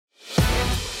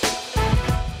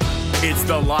It's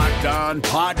the Locked On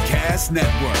Podcast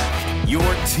Network, your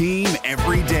team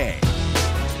every day.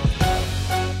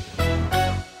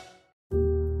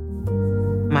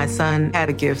 My son had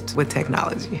a gift with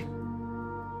technology.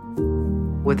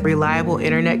 With reliable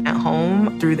internet at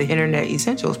home through the Internet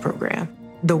Essentials program,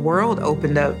 the world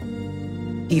opened up.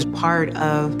 He's part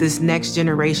of this next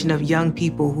generation of young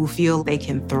people who feel they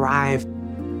can thrive.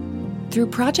 Through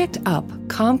Project UP,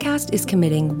 Comcast is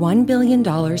committing $1 billion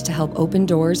to help open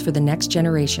doors for the next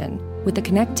generation with the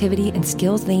connectivity and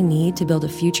skills they need to build a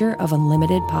future of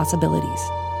unlimited possibilities.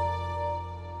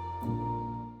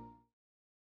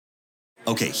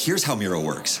 Okay, here's how Miro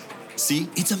works. See,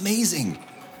 it's amazing.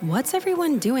 What's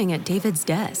everyone doing at David's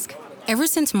desk? Ever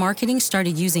since marketing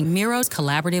started using Miro's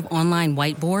collaborative online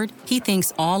whiteboard, he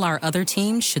thinks all our other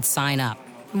teams should sign up.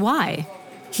 Why?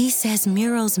 He says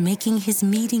Miro's making his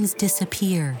meetings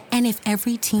disappear. And if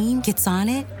every team gets on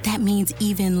it, that means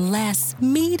even less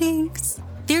meetings.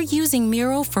 They're using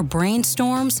Miro for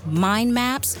brainstorms, mind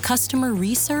maps, customer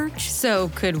research. So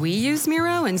could we use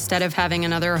Miro instead of having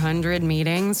another 100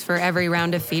 meetings for every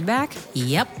round of feedback?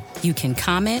 Yep. You can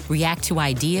comment, react to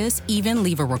ideas, even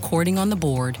leave a recording on the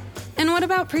board. And what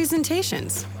about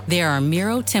presentations? There are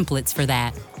Miro templates for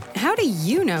that. How do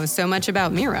you know so much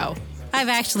about Miro? I've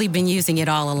actually been using it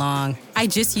all along. I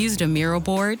just used a Miro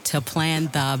board to plan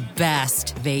the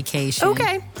best vacation.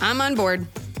 Okay, I'm on board.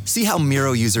 See how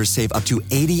Miro users save up to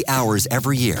 80 hours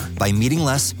every year by meeting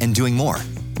less and doing more.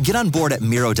 Get on board at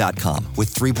Miro.com with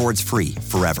 3 boards free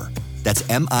forever. That's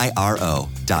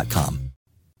MIRO.com.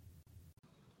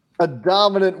 A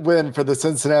dominant win for the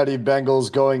Cincinnati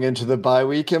Bengals going into the bye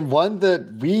week, and one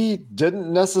that we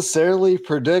didn't necessarily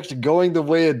predict going the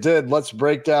way it did. Let's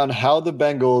break down how the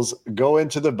Bengals go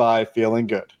into the bye feeling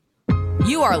good.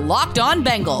 You are Locked On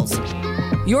Bengals,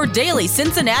 your daily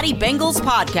Cincinnati Bengals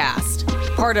podcast,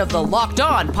 part of the Locked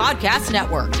On Podcast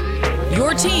Network,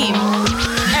 your team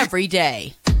every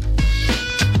day.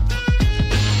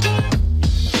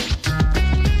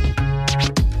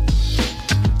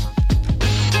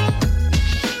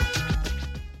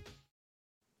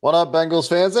 What up, Bengals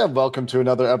fans, and welcome to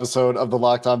another episode of the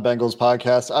Locked On Bengals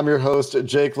podcast. I'm your host,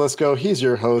 Jake Lisco. He's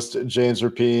your host, James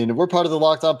Rapine. We're part of the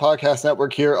Locked On Podcast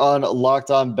Network here on Locked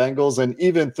On Bengals, and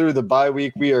even through the bye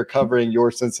week, we are covering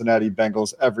your Cincinnati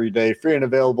Bengals every day, free and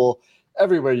available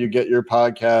everywhere you get your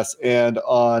podcasts and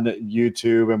on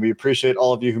YouTube. And we appreciate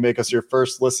all of you who make us your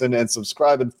first listen and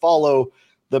subscribe and follow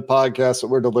the podcast that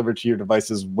we're delivered to your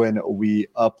devices when we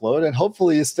upload. And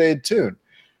hopefully you stayed tuned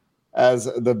as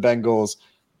the Bengals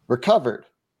recovered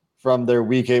from their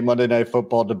Week 8 Monday Night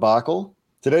Football debacle.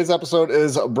 Today's episode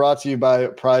is brought to you by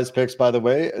Prize Picks, by the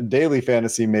way, daily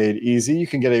fantasy made easy. You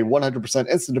can get a 100%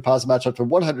 instant deposit match up to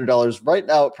 $100 right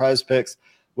now at Prize Picks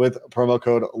with promo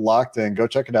code LOCKEDIN. Go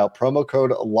check it out. Promo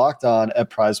code LOCKEDON at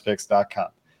prizepicks.com.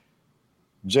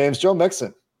 James, Joe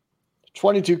Mixon,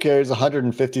 22 carries,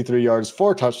 153 yards,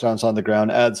 4 touchdowns on the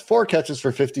ground, adds 4 catches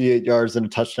for 58 yards and a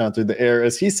touchdown through the air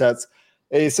as he sets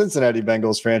a Cincinnati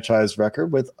Bengals franchise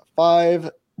record with 5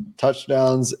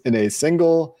 touchdowns in a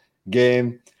single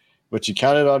game, which he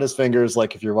counted on his fingers.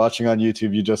 Like if you're watching on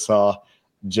YouTube, you just saw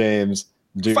James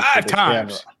do 5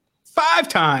 times. Camera. 5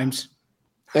 times.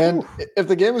 And if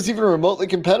the game was even remotely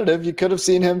competitive, you could have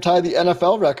seen him tie the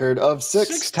NFL record of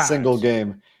 6 single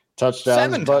game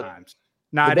touchdowns. 7 times.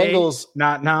 Not the Bengals 8,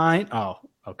 not 9. Oh,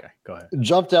 okay. Go ahead.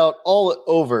 Jumped out all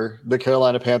over the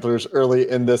Carolina Panthers early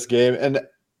in this game. And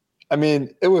I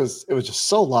mean, it was just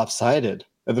so lopsided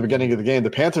at the beginning of the game. The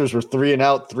Panthers were 3 and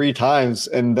out 3 times,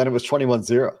 and then it was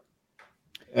 21-0.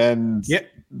 And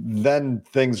then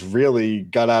things really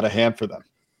got out of hand for them.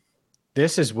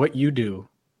 This is what you do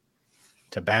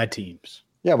to bad teams.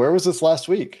 Yeah, where was this last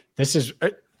week? This is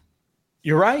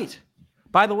you're right.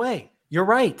 By the way, you're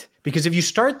right. Because if you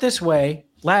start this way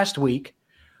last week,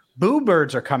 boo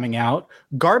birds are coming out,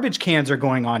 garbage cans are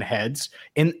going on heads,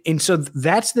 and so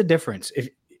that's the difference. If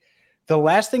the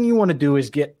last thing you want to do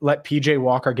is let PJ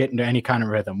Walker get into any kind of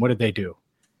rhythm. What did they do?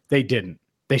 They didn't.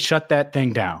 They shut that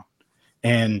thing down.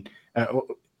 And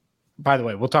by the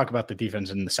way, we'll talk about the defense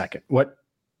in a second. What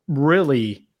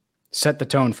really set the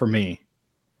tone for me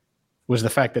was the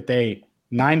fact that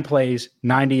 9 plays,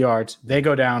 90 yards, they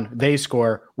go down, they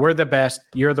score. We're the best.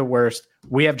 You're the worst.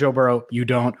 We have Joe Burrow. You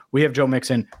don't. We have Joe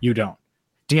Mixon. You don't.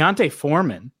 D'Onta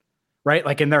Foreman, right?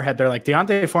 Like in their head, they're like,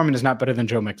 D'Onta Foreman is not better than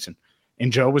Joe Mixon.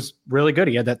 And Joe was really good.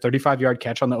 He had that 35-yard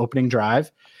catch on the opening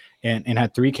drive and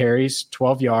had 3 carries,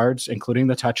 12 yards, including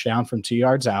the touchdown from 2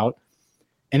 yards out.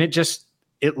 And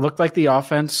it looked like the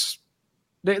offense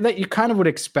that you kind of would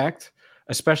expect,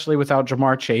 especially without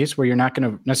Jamar Chase, where you're not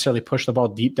going to necessarily push the ball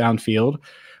deep downfield,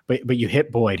 but you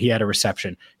hit Boyd. He had a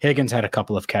reception. Higgins had a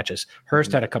couple of catches.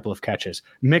 Hurst had a couple of catches.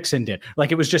 Mixon did.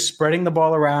 Like, it was just spreading the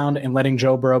ball around and letting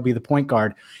Joe Burrow be the point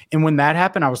guard. And when that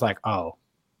happened, I was like, oh,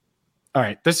 all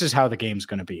right, this is how the game's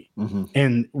going to be.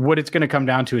 And what it's going to come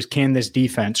down to is, can this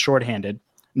defense, shorthanded,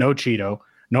 no Cheeto,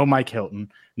 no Mike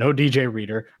Hilton, no DJ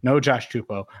Reader, no Josh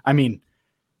Tupou. I mean,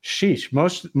 sheesh,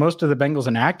 most of the Bengals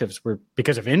inactives were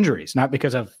because of injuries, not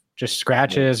because of just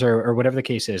scratches or whatever the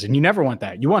case is. And you never want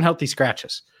that. You want healthy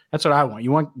scratches. That's what I want.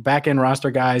 You want back-end roster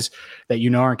guys that you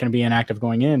know aren't going to be inactive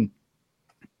going in.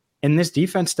 And this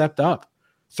defense stepped up.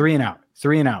 3 and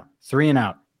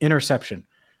out, interception,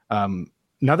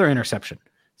 another interception,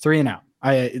 3 and out.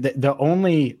 I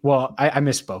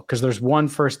misspoke because there's one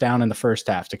first down in the first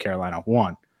half to Carolina.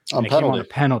 One. On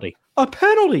penalty. A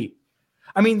penalty.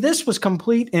 I mean, this was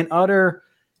complete and utter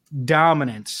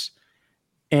dominance.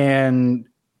 And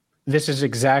this is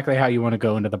exactly how you want to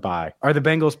go into the bye. Are the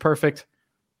Bengals perfect?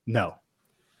 No.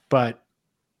 But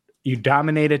you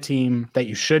dominate a team that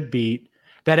you should beat,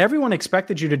 that everyone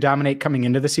expected you to dominate coming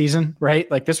into the season, right?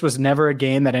 Like, this was never a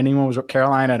game that anyone was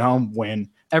Carolina at home win.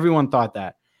 Everyone thought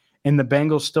that. And the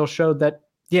Bengals still showed that,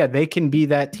 yeah, they can be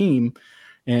that team.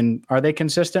 And are they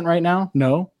consistent right now?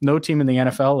 No team in the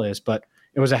NFL is, but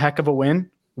it was a heck of a win.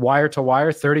 Wire to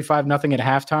wire, 35-0 at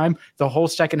halftime. The whole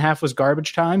second half was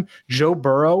garbage time. Joe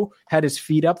Burrow had his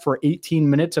feet up for 18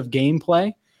 minutes of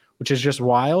gameplay, which is just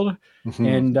wild.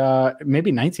 And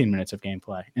maybe 19 minutes of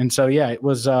gameplay. And so, yeah, it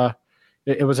was a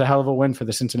hell of a win for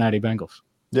the Cincinnati Bengals.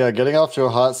 Yeah, getting off to a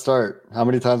hot start. How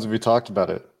many times have we talked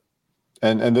about it?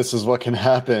 And this is what can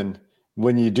happen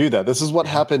when you do that. This is what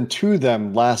happened to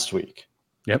them last week.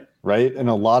 Yep. Right. In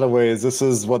a lot of ways, this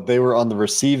is what they were on the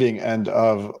receiving end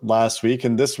of last week.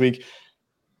 And this week,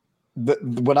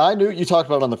 when I knew, you talked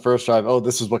about on the first drive, oh,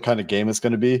 this is what kind of game it's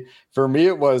going to be. For me,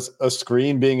 it was a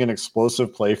screen being an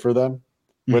explosive play for them,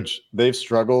 which they've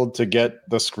struggled to get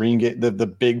the screen game, the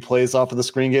big plays off of the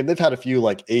screen game. They've had a few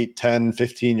like 8, 10,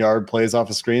 15-yard plays off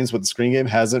of screens, but the screen game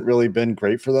hasn't really been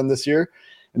great for them this year.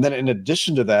 And then in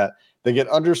addition to that, they get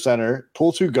under center,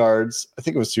 pull 2 guards. I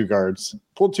think it was 2 guards.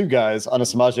 Pull 2 guys on a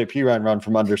Samaje Perine run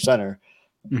from under center,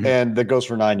 and that goes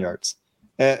for 9 yards.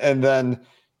 And then,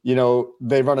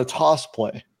 they run a toss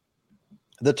play.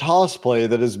 The toss play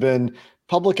that has been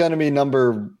public enemy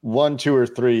number 1, 2, or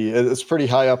 3. It's pretty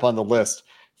high up on the list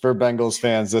for Bengals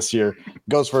fans this year.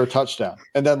 Goes for a touchdown.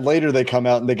 And then later they come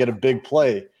out and they get a big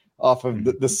play off of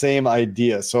the same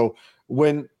idea. So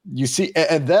when you see,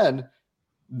 and then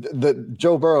the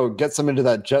Joe Burrow gets them into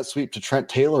that jet sweep to Trent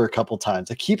Taylor a couple times.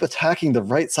 They keep attacking the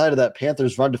right side of that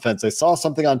Panthers run defense. They saw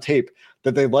something on tape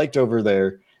that they liked over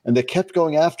there, and they kept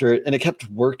going after it, and it kept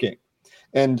working.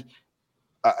 And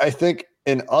I think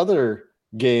in other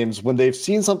games, when they've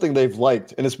seen something they've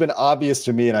liked, and it's been obvious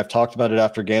to me, and I've talked about it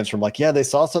after games from like, yeah, they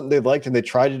saw something they liked, and they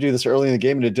tried to do this early in the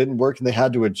game, and it didn't work, and they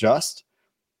had to adjust.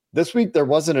 This week, there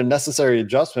wasn't a necessary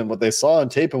adjustment. What they saw on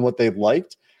tape and what they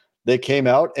liked, they came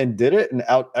out and did it and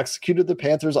out executed the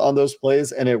Panthers on those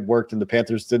plays, and it worked, and the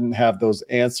Panthers didn't have those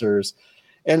answers.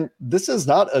 And this is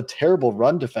not a terrible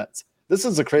run defense. This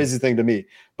is a crazy thing to me.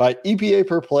 By EPA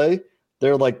per play,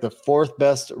 they're like the 4th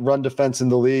best run defense in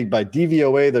the league. By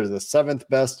DVOA, they're the 7th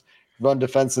best run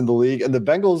defense in the league. And the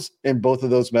Bengals, in both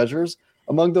of those measures,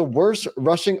 among the worst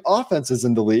rushing offenses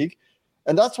in the league.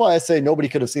 And that's why I say nobody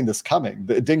could have seen this coming.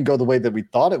 It didn't go the way that we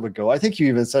thought it would go. I think you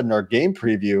even said in our game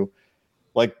preview,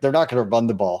 like, they're not going to run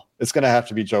the ball. It's going to have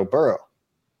to be Joe Burrow.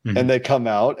 And they come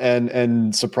out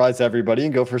and surprise everybody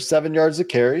and go for 7 yards a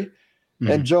carry.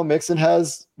 And Joe Mixon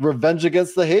has revenge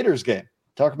against the haters game.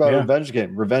 Talk about revenge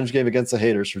game against the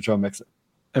haters for Joe Mixon.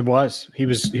 It was. He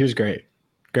was great.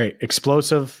 Great.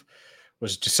 Explosive,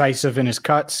 was decisive in his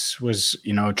cuts, was,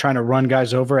 trying to run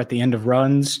guys over at the end of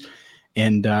runs.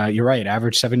 And you're right,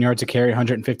 average 7 yards a carry,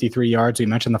 153 yards. We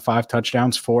mentioned the 5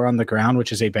 touchdowns, 4 on the ground,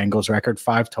 which is a Bengals record,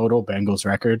 5 total Bengals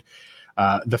record.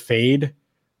 The fade,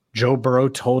 Joe Burrow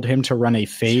told him to run a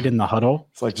fade in the huddle.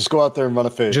 It's like, just go out there and run a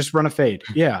fade. Just run a fade.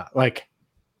 Yeah,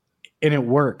 and it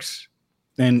works.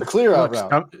 And it's a clear out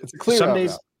route. It's a clear out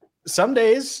route. Some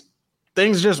days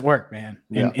things just work, man.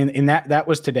 And that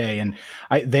was today. And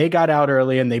they got out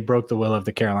early and they broke the will of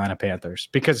the Carolina Panthers,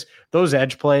 because those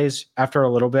edge plays, after a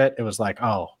little bit, it was like,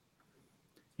 oh,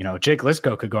 Jake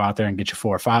Lisco could go out there and get you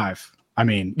 4 or 5. I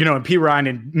mean, and P. Ryan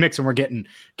and Mixon were getting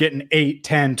 8,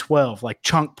 10, 12, like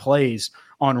chunk plays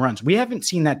on runs. We haven't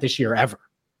seen that this year ever.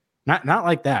 Not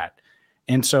like that.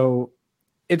 And so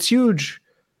it's huge.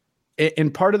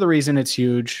 And part of the reason it's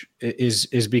huge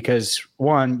is because,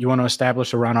 one, you want to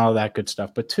establish a run, all of that good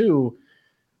stuff. But 2,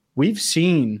 we've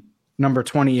seen number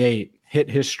 28 hit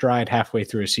his stride halfway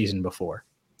through a season before.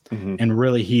 and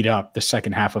really heat up the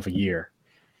second half of a year.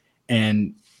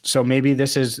 And so maybe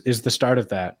this is the start of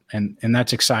that. And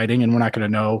that's exciting. And we're not going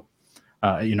to know,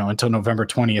 until November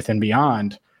 20th and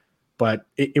beyond. But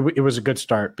it was a good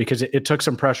start because it took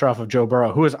some pressure off of Joe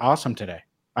Burrow, who was awesome today.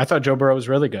 I thought Joe Burrow was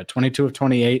really good. 22 of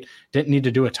 28, didn't need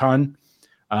to do a ton.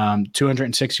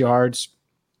 206 yards.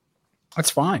 That's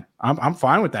fine. I'm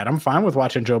fine with that. I'm fine with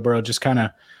watching Joe Burrow just kind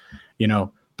of,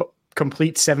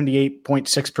 complete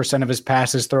 78.6% of his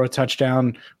passes, throw a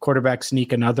touchdown, quarterback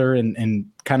sneak another, and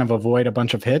kind of avoid a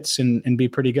bunch of hits and be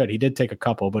pretty good. He did take a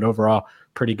couple, but overall,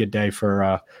 pretty good day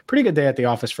at the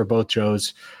office for both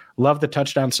Joes. Love the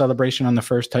touchdown celebration on the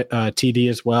first TD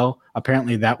as well.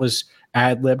 Apparently that was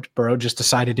ad-libbed. Burrow just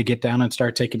decided to get down and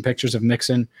start taking pictures of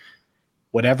Mixon.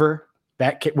 Whatever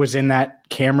that was in that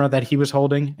camera that he was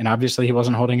holding, and obviously he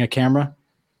wasn't holding a camera,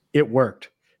 it worked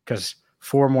because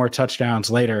 4 more touchdowns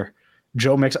later,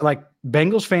 Joe Mixon, like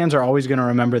Bengals fans are always going to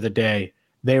remember the day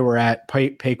they were at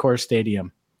Paycor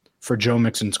Stadium for Joe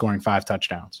Mixon scoring 5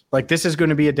 touchdowns. Like this is going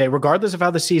to be a day, regardless of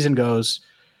how the season goes.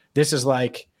 This is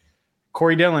like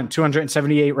Corey Dillon,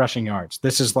 278 rushing yards.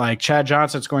 This is like Chad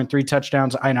Johnson scoring 3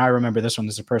 touchdowns. I remember this one.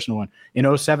 This is a personal one. In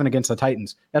 2007 against the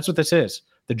Titans. That's what this is,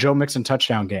 the Joe Mixon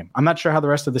touchdown game. I'm not sure how the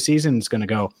rest of the season is going to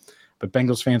go, but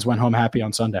Bengals fans went home happy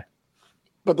on Sunday.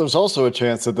 But there's also a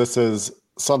chance that this is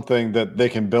something that they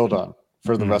can build on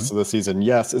for the rest of the season.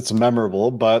 Yes, it's memorable,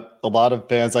 but a lot of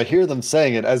fans, I hear them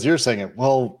saying it as you're saying it.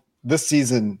 Well, this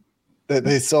season,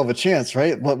 they still have a chance,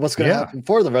 right? What's going to happen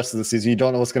for the rest of the season? You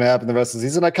don't know what's going to happen the rest of the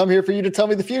season. I come here for you to tell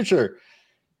me the future,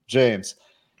 James.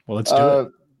 Well, let's do it.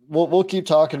 We'll keep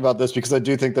talking about this because I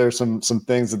do think there's some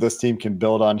things that this team can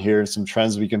build on here and some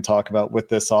trends we can talk about with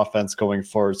this offense going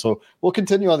forward. So we'll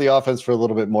continue on the offense for a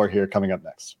little bit more here coming up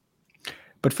next.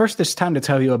 But first, it's time to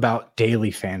tell you about daily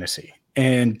fantasy.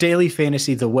 And daily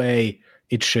fantasy the way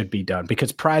it should be done,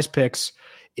 because Prize Picks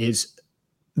is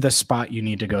the spot you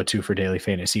need to go to for daily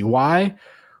fantasy. Why?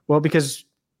 Well, because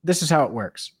this is how it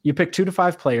works. You pick 2 to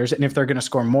 5 players, and if they're going to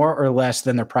score more or less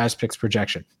than their Prize Picks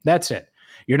projection, that's it.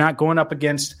 You're not going up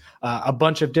against a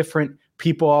bunch of different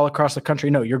people all across the country.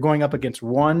 No, you're going up against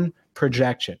one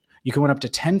projection. You can win up to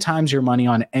 10 times your money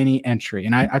on any entry.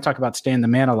 And I talk about Stan the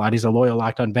Man a lot. He's a loyal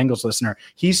Locked On Bengals listener.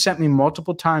 He's sent me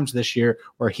multiple times this year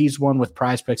where he's won with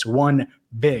Prize Picks, won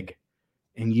big.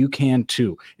 And you can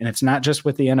too. And it's not just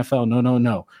with the NFL.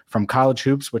 No. From college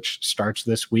hoops, which starts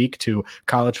this week, to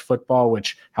college football,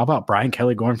 which, how about Brian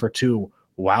Kelly going for 2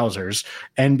 wowzers?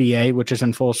 NBA, which is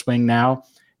in full swing now.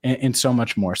 And so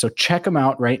much more. So check them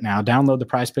out right now. Download the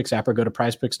Prize Picks app or go to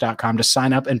prizepicks.com to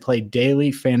sign up and play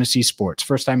daily fantasy sports.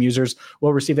 First-time users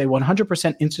will receive a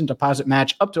 100% instant deposit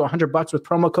match up to $100 with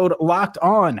promo code Locked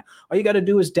On. All you got to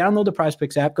do is download the Prize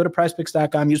Picks app, go to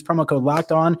prizepicks.com, use promo code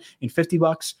Locked On, and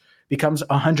 $50 becomes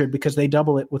 $100 because they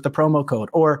double it with the promo code,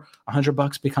 or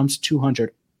 $100 becomes $200.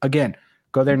 Again,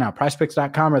 go there now,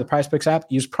 prizepicks.com or the Prize Picks app.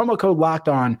 Use promo code Locked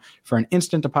On for an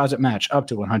instant deposit match up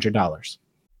to $100.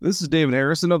 This is David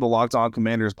Harrison of the Locked On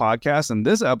Commanders podcast, and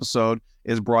this episode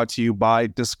is brought to you by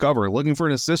Discover. Looking for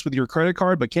an assist with your credit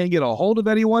card but can't get a hold of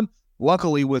anyone?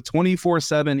 Luckily, with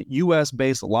 24/7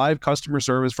 U.S.-based live customer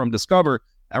service from Discover,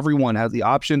 everyone has the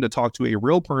option to talk to a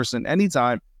real person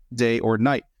anytime, day or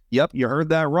night. Yep, you heard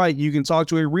that right. You can talk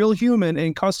to a real human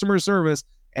in customer service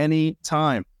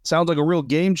anytime. Sounds like a real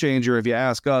game changer if you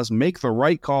ask us. Make the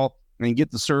right call and get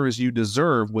the service you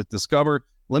deserve with Discover.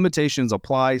 Limitations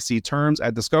apply. See terms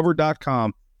at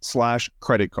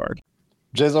discover.com/credit-card.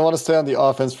 Jason, I want to stay on the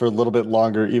offense for a little bit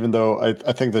longer, even though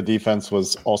I think the defense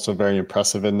was also very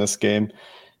impressive in this game.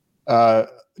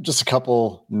 Just a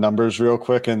couple numbers real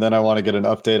quick, and then I want to get an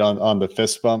update on the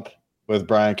fist bump with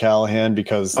Brian Callahan,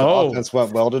 because the offense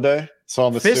went well today. So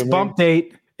I'm assuming... Fist bump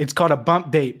date. It's called a bump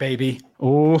date, baby.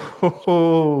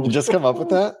 Oh, you just come up with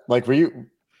that? Like, were you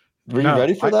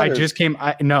ready for that? I just came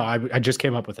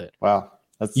up with it. Wow.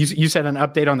 You said an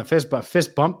update on the fist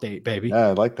bump date, baby. Yeah,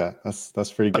 I like that.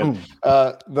 That's pretty good.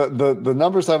 The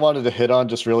numbers I wanted to hit on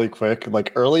just really quick.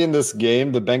 Like early in this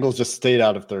game, the Bengals just stayed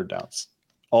out of third downs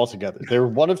altogether. They were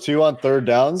 1 of 2 on third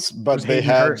downs, but they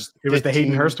had it was the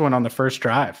Hayden Hurst one on the first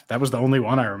drive. That was the only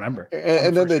one I remember.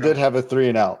 And then they did have a 3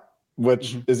 and out,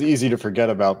 which is easy to forget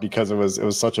about because it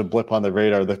was such a blip on the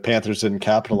radar. The Panthers didn't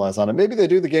capitalize on it. Maybe they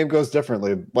do. The game goes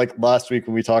differently. Like last week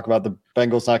when we talked about the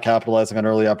Bengals not capitalizing on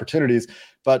early opportunities,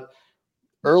 but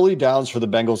early downs for the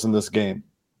Bengals in this game,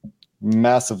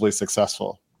 massively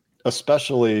successful,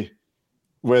 especially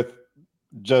with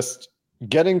just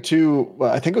getting to,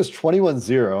 I think it was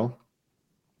 21-0,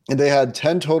 and they had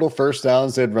 10 total first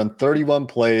downs. They had run 31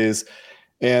 plays,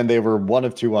 and they were 1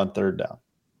 of 2 on third down.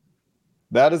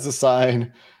 That is a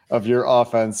sign of your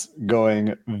offense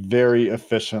going very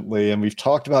efficiently. And we've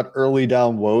talked about early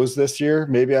down woes this year.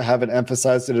 Maybe I haven't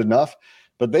emphasized it enough,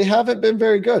 but they haven't been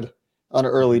very good on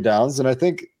early downs. And I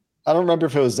don't remember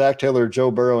if it was Zach Taylor or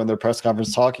Joe Burrow in their press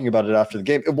conference talking about it after the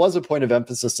game. It was a point of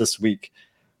emphasis this week.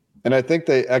 And I think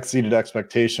they exceeded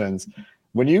expectations.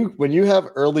 When you have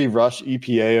early rush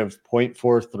EPA of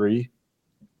 0.43,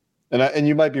 and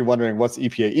you might be wondering what's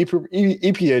EPA.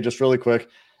 EPA, just really quick,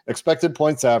 expected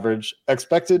points average,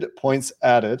 expected points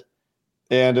added,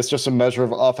 and it's just a measure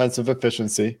of offensive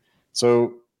efficiency.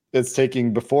 So it's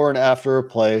taking before and after a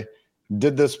play.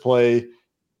 Did this play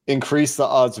increase the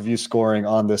odds of you scoring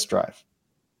on this drive?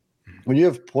 When you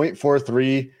have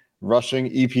 0.43 rushing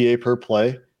EPA per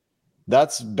play,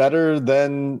 that's better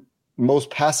than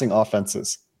most passing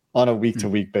offenses on a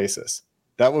week-to-week basis.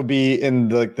 That would be in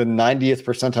the 90th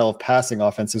percentile of passing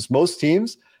offenses. Most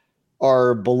teams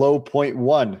are below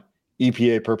 0.1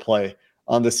 EPA per play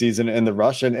on the season in the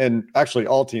rush, and actually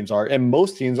all teams are, and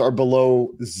most teams are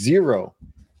below 0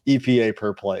 EPA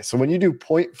per play. So when you do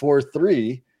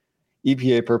 0.43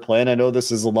 EPA per play, and I know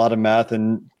this is a lot of math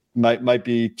and might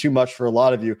be too much for a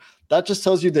lot of you, that just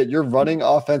tells you that your running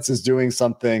offense is doing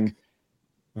something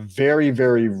very,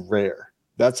 very rare.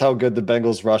 That's how good the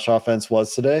Bengals rush offense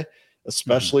was today,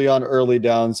 especially on early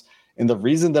downs. And the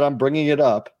reason that I'm bringing it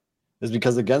up is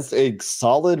because against a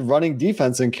solid running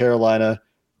defense in Carolina,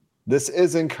 this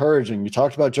is encouraging. You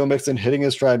talked about Joe Mixon hitting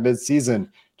his stride midseason.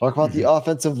 Talk about the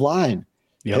offensive line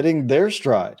hitting their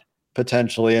stride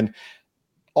potentially. And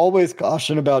always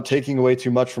caution about taking away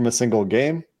too much from a single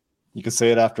game. You can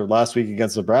say it after last week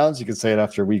against the Browns. You can say it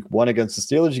after week 1 against the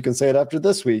Steelers. You can say it after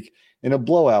this week in a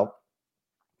blowout.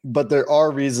 But there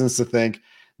are reasons to think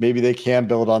maybe they can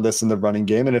build on this in the running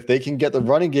game. And if they can get the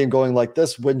running game going like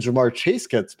this when Jamar Chase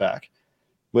gets back,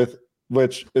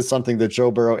 which is something that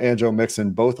Joe Burrow and Joe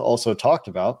Mixon both also talked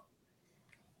about,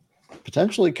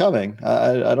 potentially coming.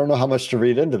 I don't know how much to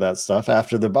read into that stuff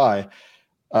after the bye.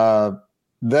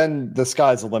 Then the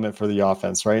sky's the limit for the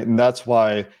offense, right? And that's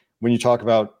why when you talk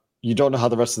about you don't know how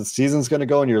the rest of the season's going to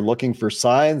go and you're looking for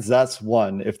signs, that's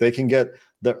one. If they can get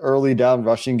the early down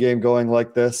rushing game going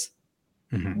like this,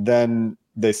 then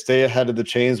they stay ahead of the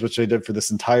chains, which they did for this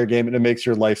entire game, and it makes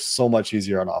your life so much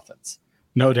easier on offense.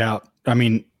 No doubt. I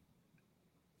mean,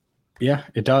 yeah,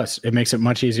 it does. It makes it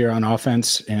much easier on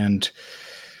offense, and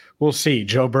we'll see.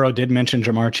 Joe Burrow did mention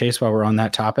Jamar Chase while we're on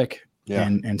that topic.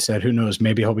 And said, who knows,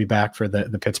 maybe he'll be back for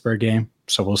the Pittsburgh game.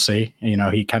 So we'll see. You know,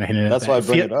 he kind of hinted at that. That's why I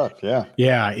bring it up. Yeah.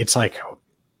 Yeah. It's like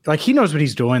he knows what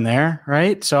he's doing there.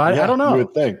 Right. So I don't know. You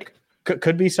would think.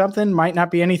 Could be something, might not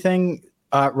be anything.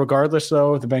 Regardless,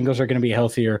 though, the Bengals are going to be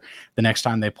healthier the next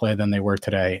time they play than they were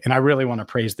today. And I really want to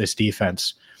praise this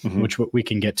defense, which we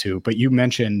can get to. But you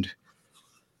mentioned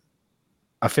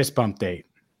a fist bump date.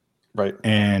 Right.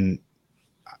 And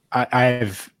I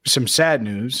have some sad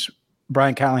news.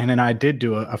 Brian Callahan and I did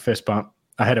do a fist bump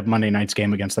ahead of Monday night's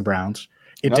game against the Browns.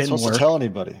 It didn't work. You're not supposed to tell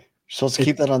anybody. You're supposed to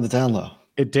keep that on the down low.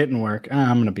 It didn't work.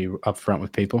 I'm going to be upfront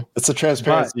with people. It's the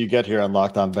transparency you get here on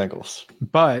Locked On Bengals.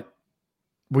 But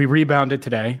we rebounded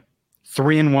today,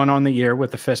 3-1 on the year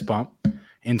with the fist bump.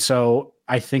 And so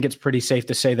I think it's pretty safe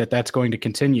to say that that's going to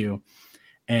continue.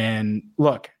 And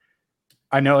look,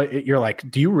 I know you're like,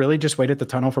 do you really just wait at the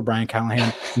tunnel for Brian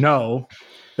Callahan? No,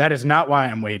 that is not why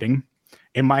I'm waiting.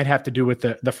 It might have to do with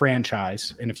the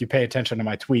franchise. And if you pay attention to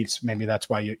my tweets, maybe that's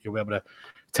why you'll be able to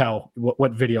tell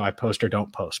what video I post or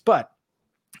don't post. But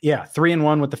yeah,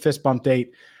 3-1 with the fist bump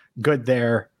date. Good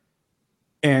there.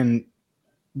 And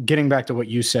getting back to what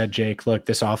you said, Jake, look,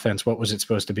 this offense, what was it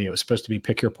supposed to be? It was supposed to be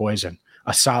pick your poison.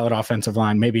 A solid offensive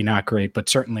line, maybe not great, but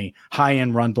certainly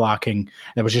high-end run blocking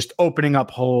that was just opening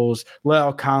up holes.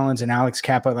 La'el Collins and Alex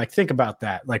Kappa, like, think about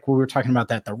that. Like, we were talking about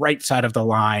that, the right side of the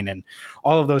line and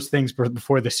all of those things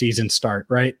before the season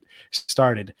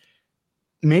started.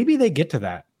 Maybe they get to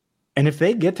that. And if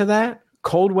they get to that,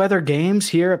 cold weather games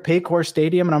here at Paycor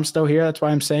Stadium, and I'm still here, that's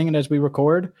why I'm saying it as we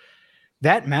record,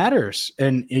 that matters.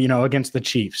 And, against the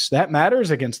Chiefs, that matters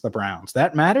against the Browns,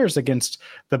 that matters against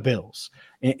the Bills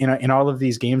in all of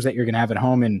these games that you're going to have at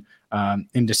home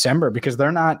in December, because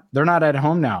they're not at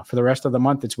home now for the rest of the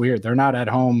month. It's weird. They're not at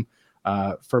home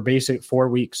for basic 4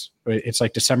 weeks. It's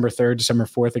like December 3rd, December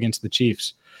 4th against the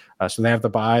Chiefs. So they have the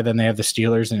bye, then they have the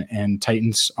Steelers and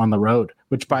Titans on the road,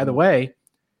 which, by the way,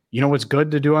 you know what's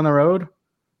good to do on the road?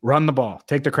 Run the ball,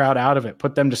 take the crowd out of it,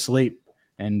 put them to sleep.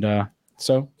 And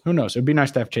so who knows? It'd be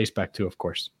nice to have Chase back too, of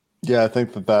course. Yeah, I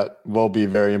think that will be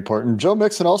very important. Joe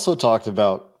Mixon also talked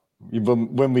about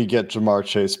when we get Jamar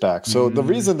Chase back. So the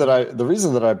reason that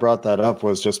I brought that up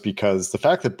was just because the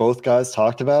fact that both guys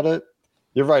talked about it,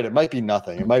 you're right. It might be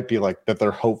nothing. It might be like that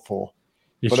they're hopeful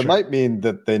But it might mean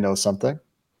that they know something.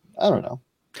 I don't know.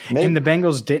 Maybe. And the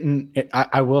Bengals didn't.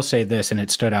 I will say this, and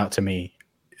it stood out to me.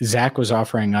 Zach was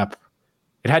offering up.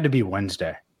 It had to be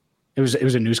Wednesday. It was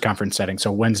a news conference setting.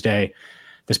 So Wednesday,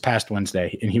 this past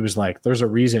Wednesday, and he was like, "There's a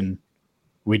reason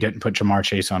we didn't put Jamar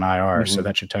Chase on IR, so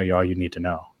that should tell you all you need to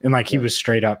know." And he was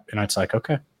straight up, and it's like,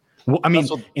 okay. Well, I mean,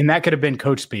 and that could have been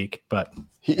coach speak, but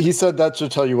he said that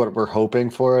should tell you what we're hoping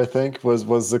for. I think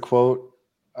was the quote,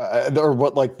 or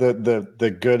what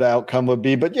the good outcome would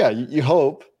be. But yeah, you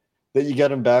hope that you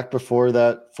get him back before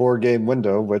that 4-game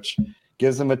window, which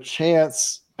gives him a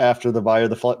chance after the bye or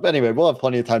the fall. But anyway, we'll have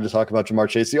plenty of time to talk about Jamar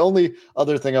Chase. The only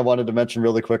other thing I wanted to mention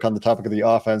really quick on the topic of the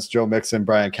offense, Joe Mixon,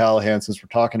 Brian Callahan, since we're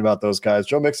talking about those guys,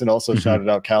 Joe Mixon also shouted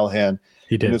out Callahan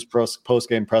in his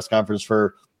post-game press conference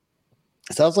for,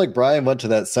 it sounds like Brian went to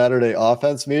that Saturday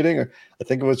offense meeting, or I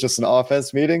think it was just an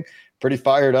offense meeting, pretty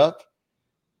fired up,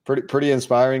 pretty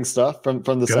inspiring stuff from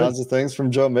the sounds of things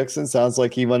from Joe Mixon. Sounds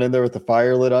like he went in there with the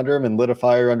fire lit under him and lit a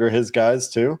fire under his guys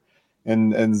too,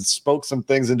 and spoke some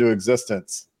things into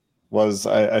existence. Was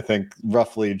I think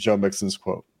roughly Joe Mixon's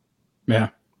quote. Yeah,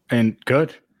 and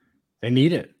good. They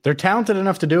need it. They're talented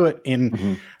enough to do it.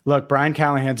 And look, Brian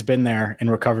Callahan's been there and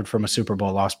recovered from a Super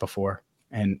Bowl loss before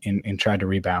and tried to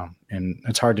rebound. And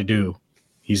it's hard to do.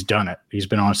 He's done it. He's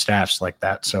been on staffs like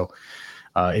that. So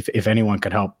if anyone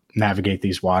could help navigate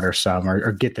these waters some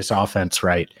or get this offense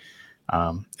right,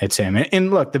 it's him.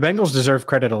 And look, the Bengals deserve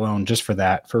credit alone just for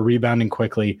that, for rebounding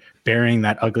quickly, burying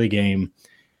that ugly game,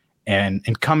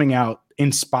 and coming out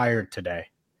inspired today,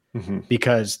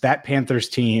 because that Panthers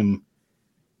team,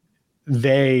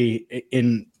 I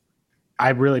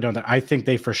think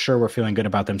they for sure were feeling good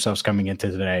about themselves coming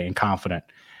into today and confident.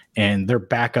 And their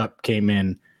backup came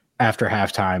in after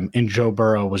halftime, and Joe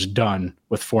Burrow was done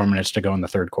with 4 minutes to go in the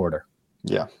third quarter.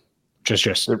 Yeah.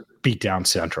 Just beat down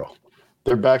Central.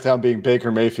 They're back down being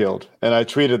Baker Mayfield. And I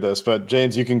tweeted this, but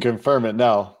James, you can confirm it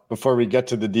now before we get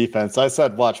to the defense. I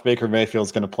said, watch, Baker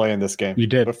Mayfield's going to play in this game. You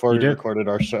did. Before we recorded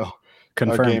our show.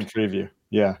 Confirmed. Our game preview.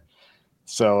 Yeah.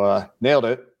 So nailed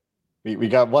it. We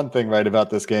got one thing right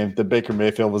about this game, that Baker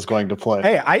Mayfield was going to play.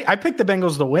 Hey, I picked the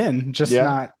Bengals to win, just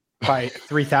not by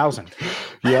 3,000.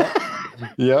 Yep.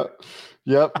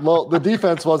 Well, the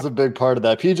defense was a big part of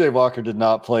that. PJ Walker did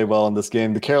not play well in this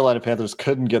game. The Carolina Panthers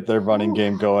couldn't get their running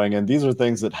game going, and these are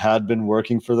things that had been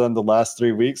working for them the last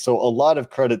 3 weeks. So a lot of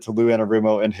credit to Lou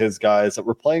Anarumo and his guys that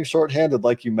were playing shorthanded,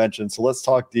 like you mentioned. So let's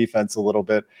talk defense a little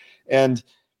bit. And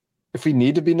if we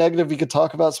need to be negative, we could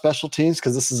talk about special teams,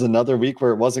 because this is another week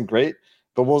where it wasn't great.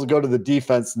 But we'll go to the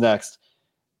defense next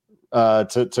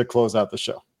to close out the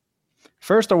show.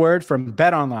 First, a word from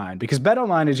BetOnline, because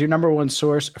BetOnline is your number one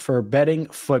source for betting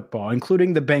football,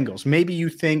 including the Bengals. Maybe you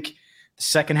think the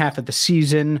second half of the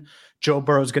season, Joe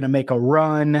Burrow is going to make a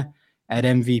run at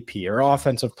MVP or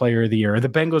Offensive Player of the Year, or the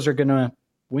Bengals are going to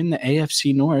win the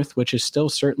AFC North, which is still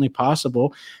certainly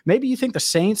possible. Maybe you think the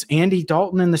Saints, Andy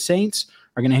Dalton and the Saints,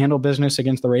 are going to handle business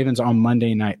against the Ravens on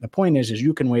Monday night. The point is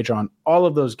you can wager on all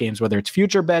of those games, whether it's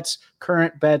future bets,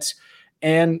 current bets,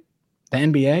 and the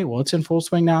NBA, well, it's in full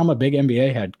swing now. I'm a big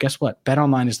NBA head. Guess what?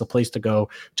 BetOnline is the place to go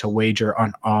to wager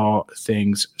on all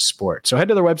things sports. So head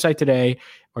to their website today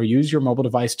or use your mobile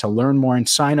device to learn more and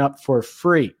sign up for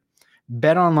free.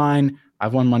 BetOnline,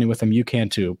 I've won money with them. You can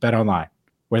too. BetOnline,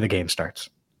 where the game starts.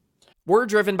 We're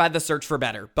driven by the search for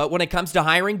better, but when it comes to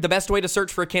hiring, the best way to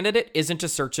search for a candidate isn't to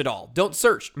search at all. Don't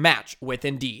search, match with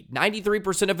Indeed.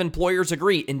 93% of employers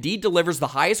agree Indeed delivers the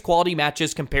highest quality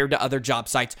matches compared to other job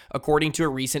sites, according to a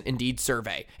recent Indeed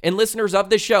survey. And listeners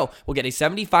of this show will get a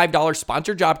 $75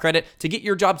 sponsored job credit to get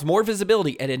your jobs more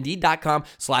visibility at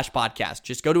Indeed.com/podcast.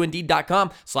 Just go to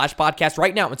Indeed.com/podcast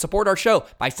right now and support our show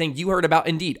by saying you heard about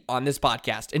Indeed on this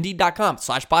podcast.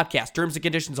 Indeed.com/podcast. Terms and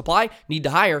conditions apply. Need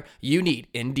to hire? You need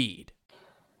Indeed.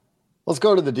 Let's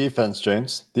go to the defense,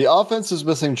 James. The offense is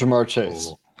missing Jamar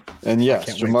Chase. And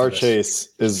yes, Jamar Chase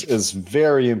is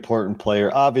very important player.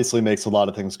 Obviously makes a lot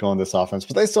of things go in this offense.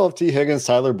 But they still have T. Higgins,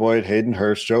 Tyler Boyd, Hayden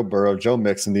Hurst, Joe Burrow, Joe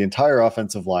Mixon, the entire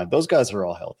offensive line. Those guys are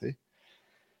all healthy.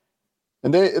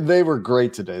 And they were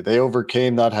great today. They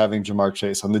overcame not having Jamar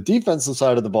Chase. On the defensive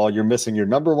side of the ball, you're missing your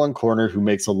number one corner who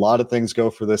makes a lot of things go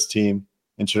for this team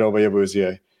in Chidobe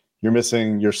Awuzie. You're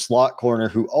missing your slot corner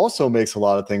who also makes a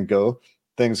lot of things go,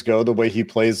 the way he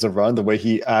plays the run, the way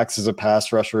he acts as a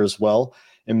pass rusher as well.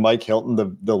 And Mike Hilton,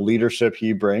 the leadership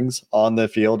he brings on the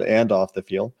field and off the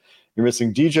field. You're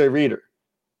missing DJ Reader,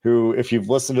 who, if you've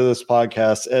listened to this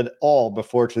podcast at all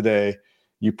before today,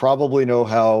 you probably know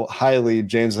how highly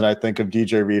James and I think of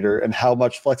DJ Reader and how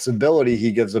much flexibility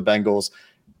he gives the Bengals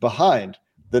behind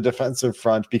the defensive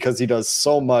front, because he does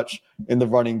so much in the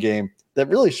running game that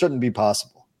really shouldn't be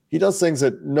possible. He does things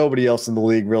that nobody else in the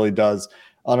league really does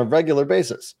on a regular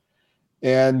basis.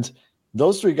 And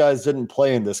those three guys didn't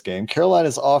play in this game.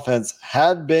 Carolina's offense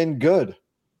had been good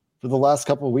for the last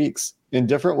couple of weeks in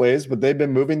different ways, but they've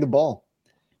been moving the ball.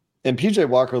 And PJ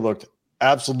Walker looked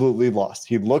absolutely lost.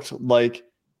 He looked like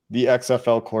the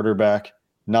XFL quarterback,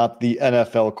 not the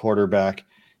NFL quarterback.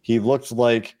 He looked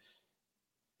like,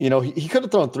 he could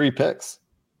have thrown 3 picks.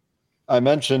 I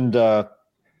mentioned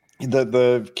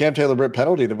the Cam Taylor-Britt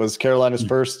penalty that was Carolina's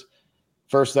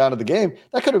first down of the game.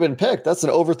 That could have been picked. That's an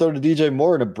overthrow to DJ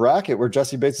Moore in a bracket where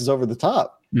Jesse Bates is over the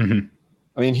top. Mm-hmm.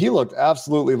 I mean, he looked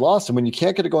absolutely lost. And when you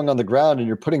can't get it going on the ground and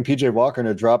you're putting PJ Walker in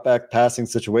a drop back passing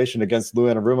situation against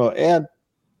Lou Anarumo and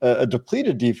a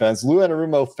depleted defense, Lou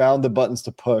Anarumo found the buttons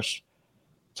to push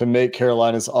to make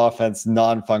Carolina's offense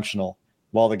non-functional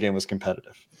while the game was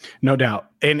competitive. No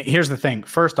doubt. And here's the thing.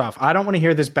 First off, I don't want to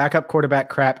hear this backup quarterback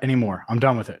crap anymore. I'm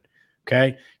done with it.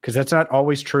 Okay? Because that's not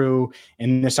always true.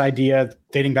 And this idea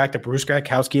dating back to Bruce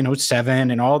Gradkowski in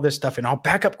 2007 and all this stuff and all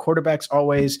backup quarterbacks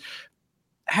always.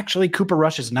 Actually, Cooper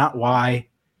Rush is not why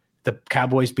the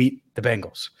Cowboys beat the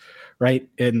Bengals, right?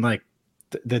 And like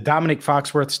the Dominic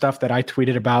Foxworth stuff that I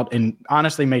tweeted about and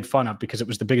honestly made fun of because it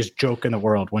was the biggest joke in the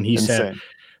world when he said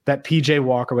that PJ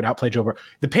Walker would outplay Joe Burrow.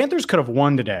 The Panthers could have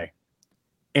won today,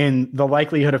 and the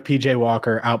likelihood of PJ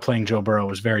Walker outplaying Joe Burrow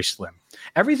was very slim.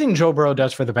 Everything Joe Burrow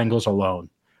does for the Bengals alone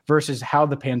versus how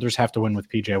the Panthers have to win with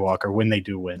PJ Walker when they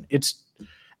do win. It's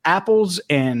apples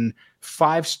and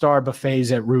 5-star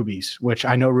buffets at Ruby's, which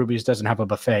I know Ruby's doesn't have a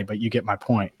buffet, but you get my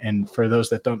point. And for those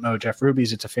that don't know Jeff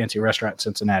Ruby's, it's a fancy restaurant in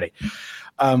Cincinnati.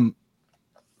 Lou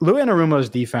Anarumo's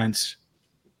defense,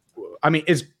 I mean,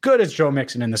 as good as Joe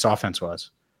Mixon in this offense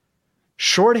was,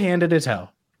 shorthanded as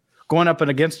hell, going up and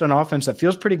against an offense that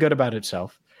feels pretty good about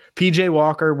itself. PJ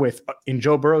Walker with, in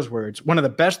Joe Burrow's words, one of the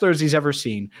best throws he's ever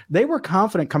seen. They were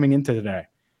confident coming into today.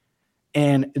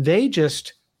 And they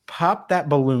just popped that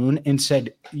balloon and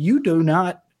said, you do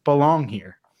not belong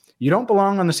here. You don't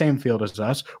belong on the same field as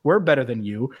us. We're better than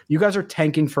you. You guys are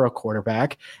tanking for a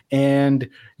quarterback. And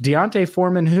Deontay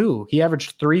Foreman, he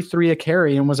averaged 3.3 a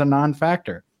carry and was a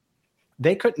non-factor.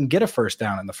 They couldn't get a first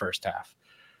down in the first half.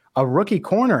 A rookie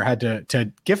corner had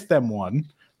to gift them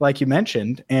one, like you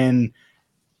mentioned. And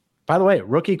by the way,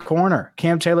 rookie corner,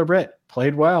 Cam Taylor-Britt,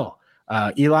 played well.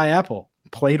 Eli Apple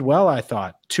played well, I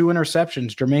thought. 2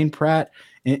 interceptions, Jermaine Pratt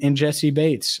and Jesse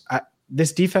Bates.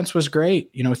 This defense was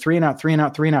great. 3 and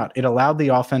out. It allowed the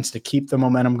offense to keep the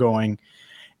momentum going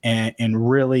and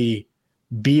really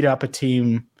beat up a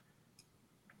team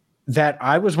that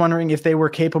I was wondering if they were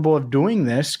capable of doing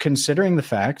this, considering the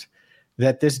fact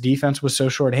that this defense was so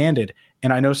shorthanded.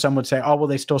 And I know some would say, oh, well,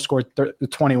 they still scored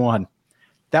 21.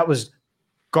 That was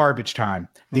garbage time.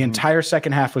 The entire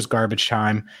second half was garbage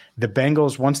time. The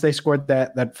Bengals, once they scored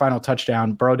that final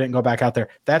touchdown, Burrow didn't go back out there.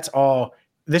 That's all.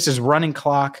 This is running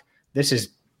clock. This is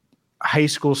high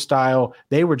school style.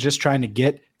 They were just trying to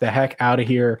get the heck out of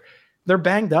here. They're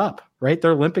banged up, right?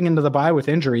 They're limping into the bye with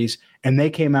injuries, and they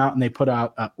came out and they put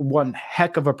out one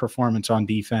heck of a performance on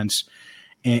defense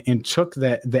and took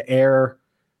the air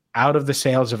out of the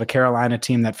sails of a Carolina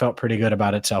team that felt pretty good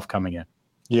about itself coming in.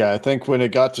 Yeah, I think when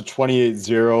it got to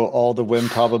 28-0, all the win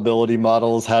probability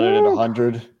models had it at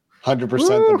 100%. The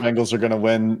Bengals are going to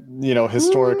win.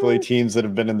 Historically, teams that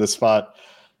have been in this spot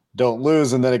don't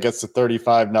lose, and then it gets to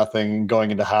 35-0 going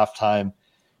into halftime.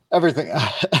 Everything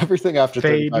after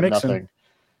 35-0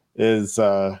 is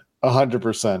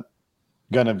 100%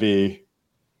 gonna be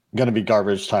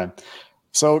garbage time.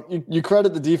 So you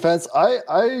credit the defense.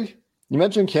 You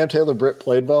mentioned Cam Taylor-Britt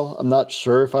played well. I'm not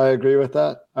sure if I agree with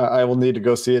that. I will need to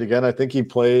go see it again. I think he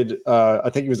played. I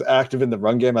think he was active in the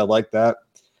run game. I like that.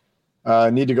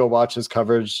 Need to go watch his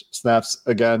coverage snaps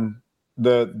again.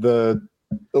 The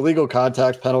illegal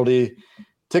contact penalty,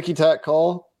 ticky-tack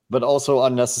call, but also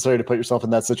unnecessary to put yourself in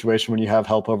that situation when you have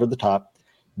help over the top.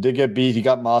 Did get beat. He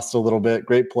got mossed a little bit.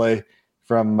 Great play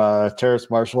from Terrace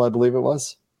Marshall, I believe it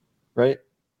was, right,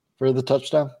 for the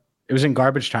touchdown. It was in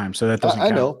garbage time, so that doesn't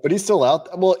count. I know, but he's still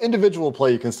out. Well, individual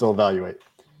play you can still evaluate.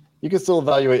 You can still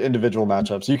evaluate individual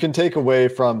matchups. You can take away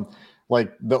from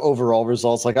like the overall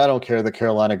results. Like I don't care that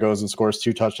Carolina goes and scores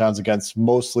 2 touchdowns against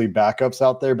mostly backups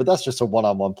out there, but that's just a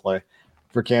one-on-one play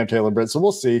for Cam Taylor-Britt. So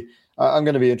we'll see. I'm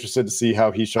going to be interested to see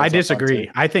how he shows up. I disagree.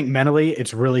 I think mentally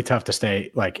it's really tough to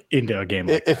stay like into a game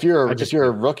like if you're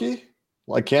a rookie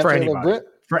like Cam Taylor-Britt.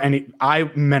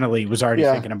 I mentally was already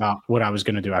thinking about what I was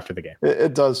going to do after the game.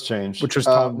 It does change, which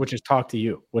is talk to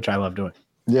you, which I love doing.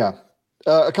 Yeah,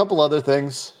 a couple other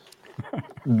things.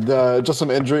 Just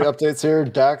some injury updates here.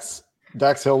 Dax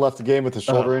Hill left the game with a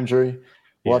shoulder injury.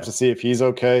 We'll have to see if he's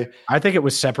okay. I think it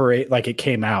was separate, like it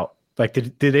came out Like,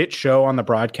 did it show on the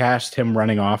broadcast him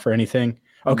running off or anything?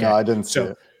 Okay, no, I didn't see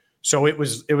it. So it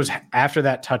was after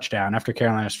that touchdown, after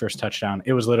Carolina's first touchdown,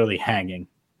 it was literally hanging.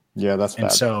 Yeah, that's bad.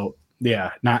 And so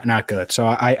yeah, not good. So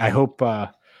I hope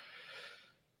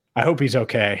he's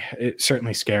okay. It's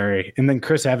certainly scary. And then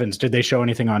Chris Evans, did they show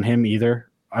anything on him either?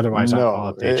 Otherwise, no,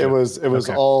 I'll update you. It was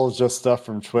all just stuff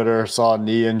from Twitter. Saw a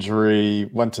knee injury,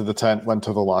 went to the tent, went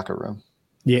to the locker room.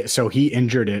 Yeah, so he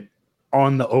injured it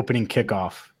on the opening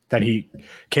kickoff. That he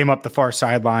came up the far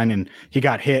sideline and he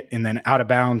got hit and then out of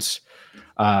bounds,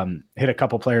 hit a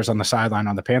couple players on the sideline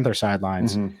on the Panther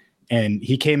sidelines. Mm-hmm. And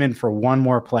he came in for one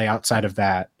more play outside of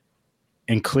that,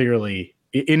 and clearly,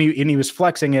 and he was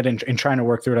flexing it and trying to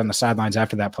work through it on the sidelines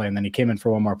after that play. And then he came in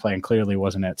for one more play and clearly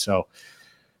wasn't it. So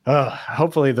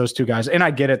hopefully those two guys, and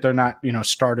I get it, they're not,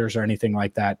 starters or anything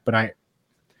like that, but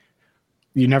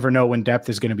you never know when depth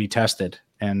is going to be tested.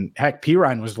 And heck,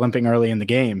 Pirine was limping early in the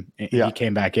game and he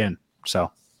came back in.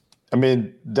 So, I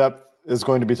mean, depth is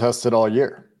going to be tested all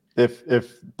year. If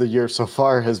the year so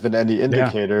far has been any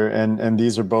indicator, and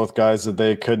these are both guys that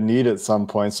they could need at some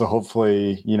point. So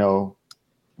hopefully,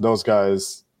 those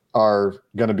guys are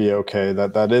going to be okay.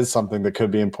 That is something that could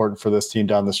be important for this team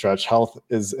down the stretch. Health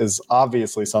is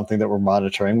obviously something that we're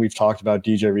monitoring. We've talked about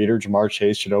DJ Reader, Jamar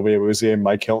Chase, Chidobe Awuzie, and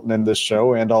Mike Hilton in this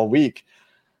show and all week,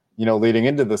 leading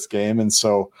into this game. And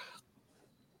so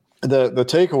the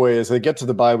takeaway is they get to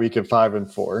the bye week at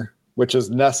 5-4, which is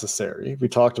necessary. We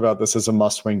talked about this as a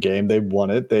must-win game. They won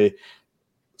it. They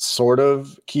sort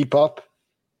of keep up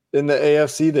in the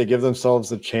AFC. They give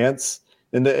themselves a chance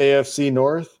in the AFC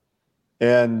North.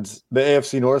 And the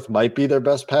AFC North might be their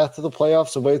best path to the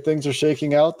playoffs, the way things are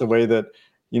shaking out, the way that,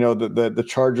 the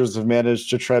Chargers have managed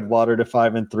to tread water to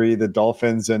 5-3. The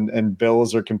Dolphins and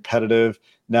Bills are competitive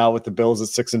now with the Bills at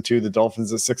 6-2, the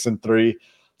Dolphins at 6-3.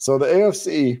 So the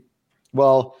AFC,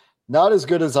 well, not as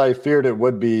good as I feared it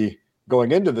would be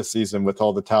going into the season with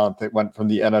all the talent that went from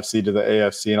the NFC to the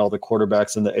AFC and all the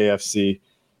quarterbacks in the AFC.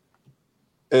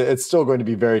 It's still going to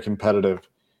be very competitive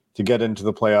to get into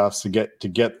the playoffs, to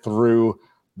get through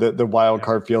the wild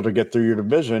card field, to get through your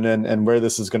division. And where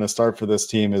this is going to start for this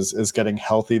team is getting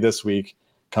healthy this week,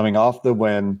 coming off the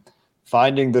win,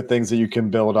 finding the things that you can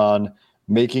build on,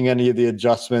 making any of the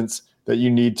adjustments that you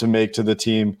need to make to the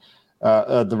team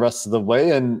the rest of the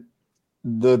way. And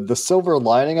the silver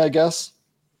lining, I guess,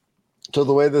 to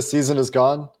the way this season has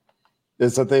gone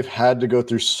is that they've had to go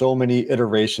through so many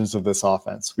iterations of this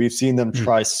offense. We've seen them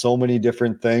try so many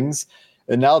different things,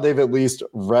 and now they've at least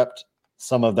repped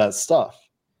some of that stuff.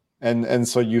 And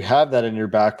so you have that in your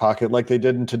back pocket like they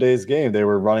did in today's game. They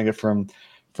were running it from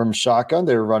shotgun.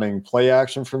 They were running play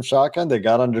action from shotgun. They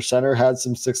got under center, had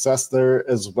some success there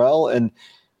as well. And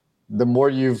the more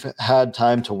you've had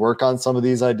time to work on some of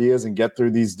these ideas and get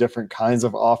through these different kinds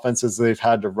of offenses they've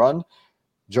had to run,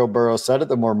 Joe Burrow said it,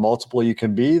 the more multiple you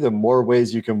can be, the more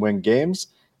ways you can win games.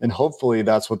 And hopefully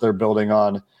that's what they're building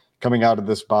on coming out of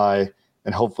this bye.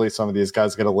 And hopefully some of these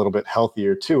guys get a little bit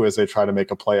healthier too as they try to make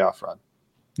a playoff run.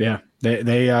 Yeah,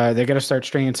 they got to start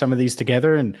stringing some of these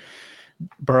together. And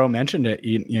Burrow mentioned it.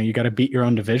 You got to beat your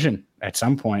own division at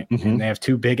some point. Mm-hmm. And they have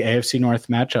two big AFC North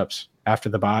matchups after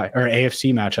the bye, or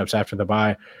AFC matchups after the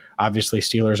bye. Obviously,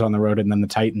 Steelers on the road, and then the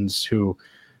Titans, who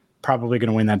probably going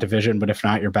to win that division. But if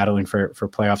not, you're battling for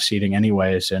playoff seeding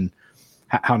anyways. And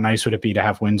how nice would it be to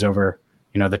have wins over,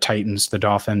 the Titans, the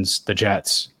Dolphins, the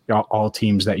Jets, all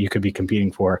teams that you could be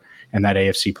competing for in that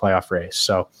AFC playoff race.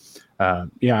 So,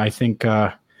 I think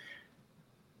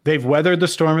they've weathered the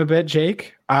storm a bit,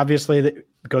 Jake. Obviously, it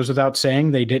goes without saying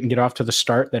they didn't get off to the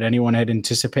start that anyone had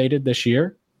anticipated this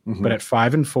year. Mm-hmm. But at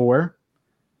 5-4,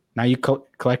 now you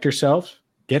collect yourselves,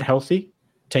 get healthy,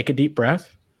 take a deep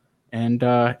breath, and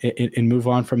move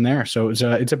on from there. So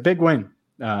it's a big win,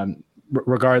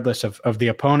 regardless of the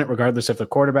opponent, regardless of the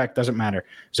quarterback. Doesn't matter.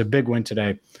 It's a big win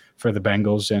today for the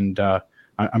Bengals, and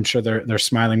I'm sure they're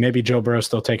smiling. Maybe Joe Burrow's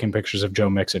still taking pictures of Joe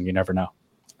Mixon. You never know.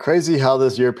 Crazy how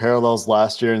this year parallels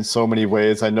last year in so many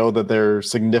ways. I know that there are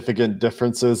significant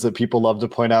differences that people love to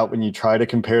point out when you try to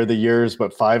compare the years,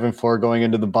 but 5-4 going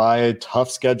into the bye, tough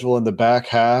schedule in the back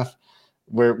half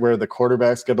where the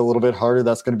quarterbacks get a little bit harder.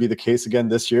 That's going to be the case again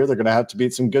this year. They're going to have to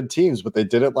beat some good teams, but they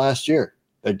did it last year.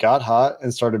 They got hot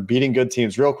and started beating good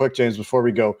teams. Real quick, James, before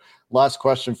we go, last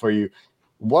question for you.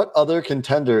 What other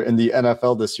contender in the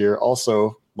NFL this year,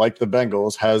 also like the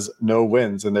Bengals, has no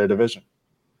wins in their division?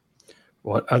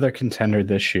 What other contender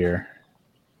this year?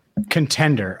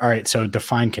 Contender. All right, so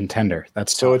define contender.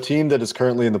 That's so tough. A team that is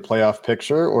currently in the playoff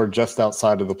picture or just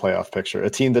outside of the playoff picture.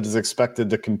 A team that is expected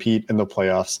to compete in the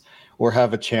playoffs or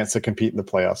have a chance to compete in the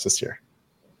playoffs this year.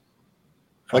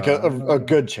 Like a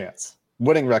good chance.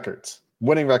 Winning records.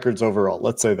 winning records overall.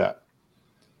 Let's say that.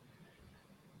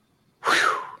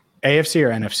 AFC or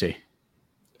NFC?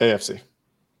 AFC.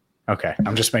 Okay,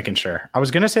 I'm just making sure. I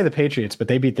was going to say the Patriots, but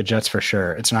they beat the Jets for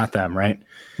sure. It's not them, right?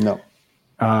 No.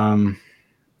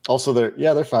 Also, they're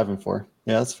 5-4.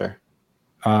 Yeah, that's fair.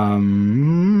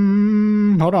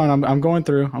 Hold on, I'm going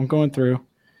through.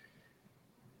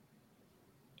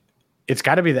 It's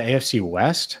got to be the AFC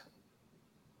West.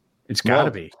 It's got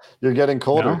to be. You're getting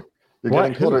colder. No? You're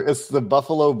getting colder. It's the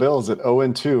Buffalo Bills at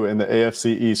 0-2 in the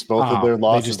AFC East. Both of their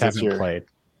losses they just this haven't year played.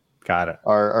 Got it.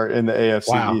 Are in the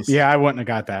AFC East. Yeah, I wouldn't have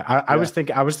got that. I was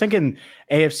thinking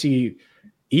AFC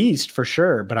East for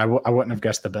sure, but I wouldn't have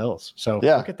guessed the Bills. So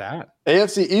look at that.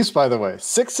 AFC East, by the way,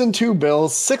 6-2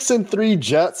 Bills, 6-3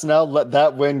 Jets. Now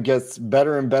that win gets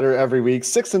better and better every week.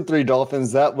 6-3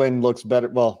 Dolphins. That win looks better.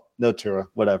 Well, no Tua,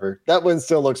 whatever. That win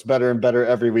still looks better and better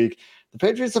every week. The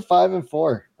Patriots are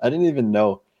 5-4. I didn't even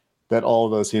know that all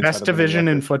of those teams. Best division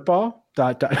in football.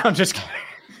 I'm just kidding.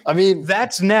 I mean,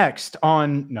 that's next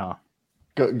on no.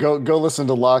 Go listen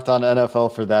to Locked On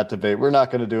NFL for that debate. We're not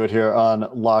going to do it here on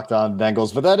Locked On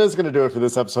Bengals, but that is going to do it for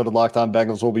this episode of Locked On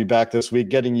Bengals. We'll be back this week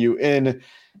getting you in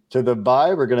to the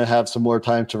bye. We're going to have some more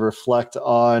time to reflect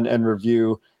on and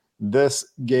review this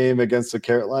game against the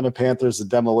Carolina Panthers, the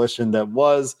demolition that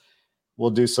was.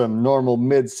 We'll do some normal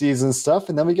mid-season stuff,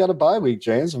 and then we got a bye week,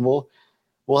 James, and we'll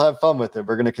have fun with it.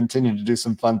 We're going to continue to do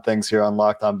some fun things here on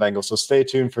Locked On Bengals, so stay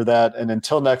tuned for that. And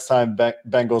until next time,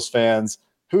 Bengals fans,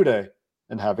 hoo-day,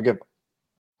 and have a good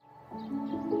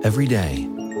one. Every day,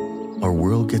 our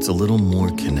world gets a little more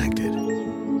connected,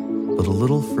 but a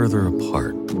little further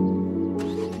apart.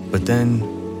 But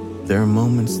then, there are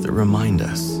moments that remind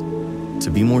us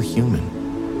to be more human.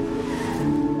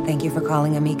 Thank you for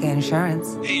calling Amica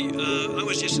Insurance. Hey, I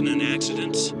was just in an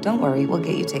accident. Don't worry, we'll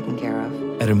get you taken care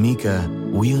of. At Amica,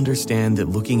 we understand that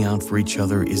looking out for each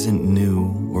other isn't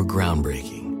new or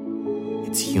groundbreaking.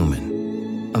 It's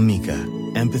human. Amica,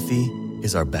 empathy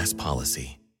is our best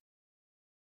policy.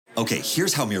 Okay,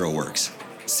 here's how Miro works.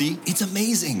 See, it's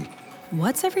amazing.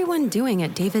 What's everyone doing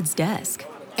at David's desk?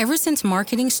 Ever since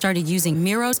marketing started using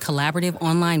Miro's collaborative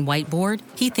online whiteboard,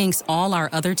 he thinks all our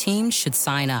other teams should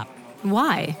sign up.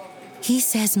 Why? He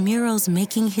says Miro's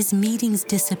making his meetings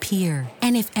disappear.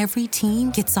 And if every team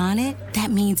gets on it,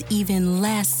 that means even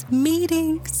less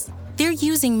meetings. They're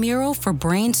using Miro for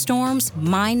brainstorms,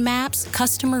 mind maps,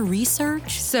 customer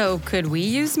research. So could we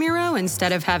use Miro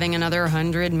instead of having another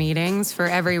 100 meetings for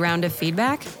every round of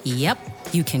feedback? Yep.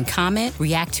 You can comment,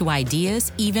 react to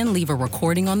ideas, even leave a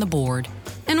recording on the board.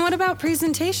 And what about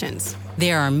presentations?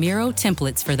 There are Miro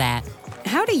templates for that.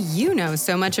 How do you know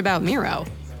so much about Miro?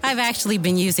 I've actually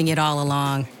been using it all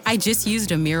along. I just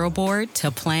used a Miro board to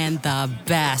plan the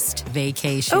best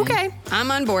vacation. Okay,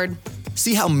 I'm on board.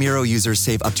 See how Miro users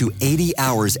save up to 80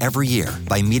 hours every year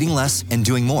by meeting less and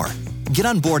doing more. Get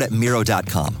on board at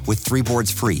Miro.com with 3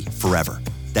 boards free forever.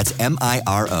 That's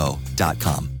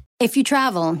MIRO.com. If you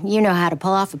travel, you know how to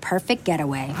pull off a perfect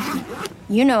getaway.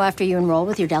 You know after you enroll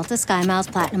with your Delta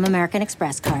SkyMiles Platinum American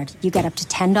Express card, you get up to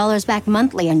 $10 back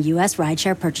monthly on U.S.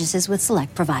 rideshare purchases with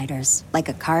select providers, like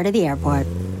a car to the airport.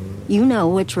 You know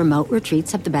which remote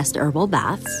retreats have the best herbal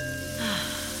baths,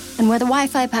 and where the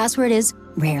Wi-Fi password is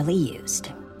rarely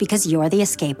used, because you're the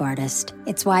escape artist.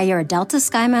 It's why you're a Delta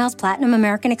SkyMiles Platinum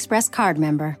American Express card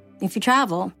member. If you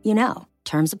travel, you know.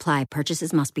 Terms apply.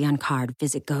 Purchases must be on card.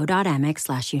 Visit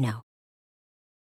go.amex/you know.